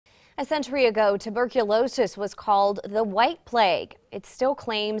A century ago, tuberculosis was called the White Plague. It still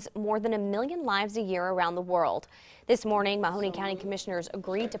claims more than 1 million lives a year around the world. This morning, Mahoning County commissioners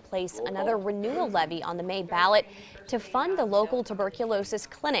agreed to place another renewal levy on the May ballot to fund the local tuberculosis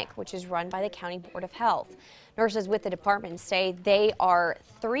clinic, which is run by the County Board of Health. Nurses with the department say there are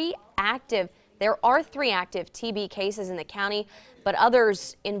three active TB cases in the county, but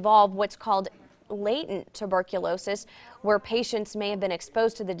others involve what's called latent tuberculosis, where patients may have been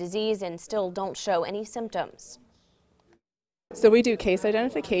exposed to the disease and still don't show any symptoms. So we do case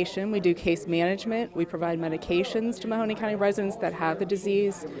identification, we do case management, we provide medications to Mahoning County residents that have the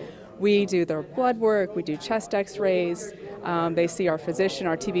disease. We do their blood work, we do chest x-rays, they see our physician,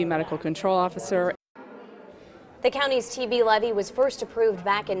 our TB medical control officer. The county's TB levy was first approved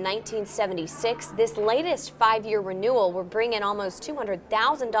back in 1976. This latest 5-year renewal will bring in almost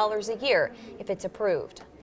 $200,000 a year if it's approved.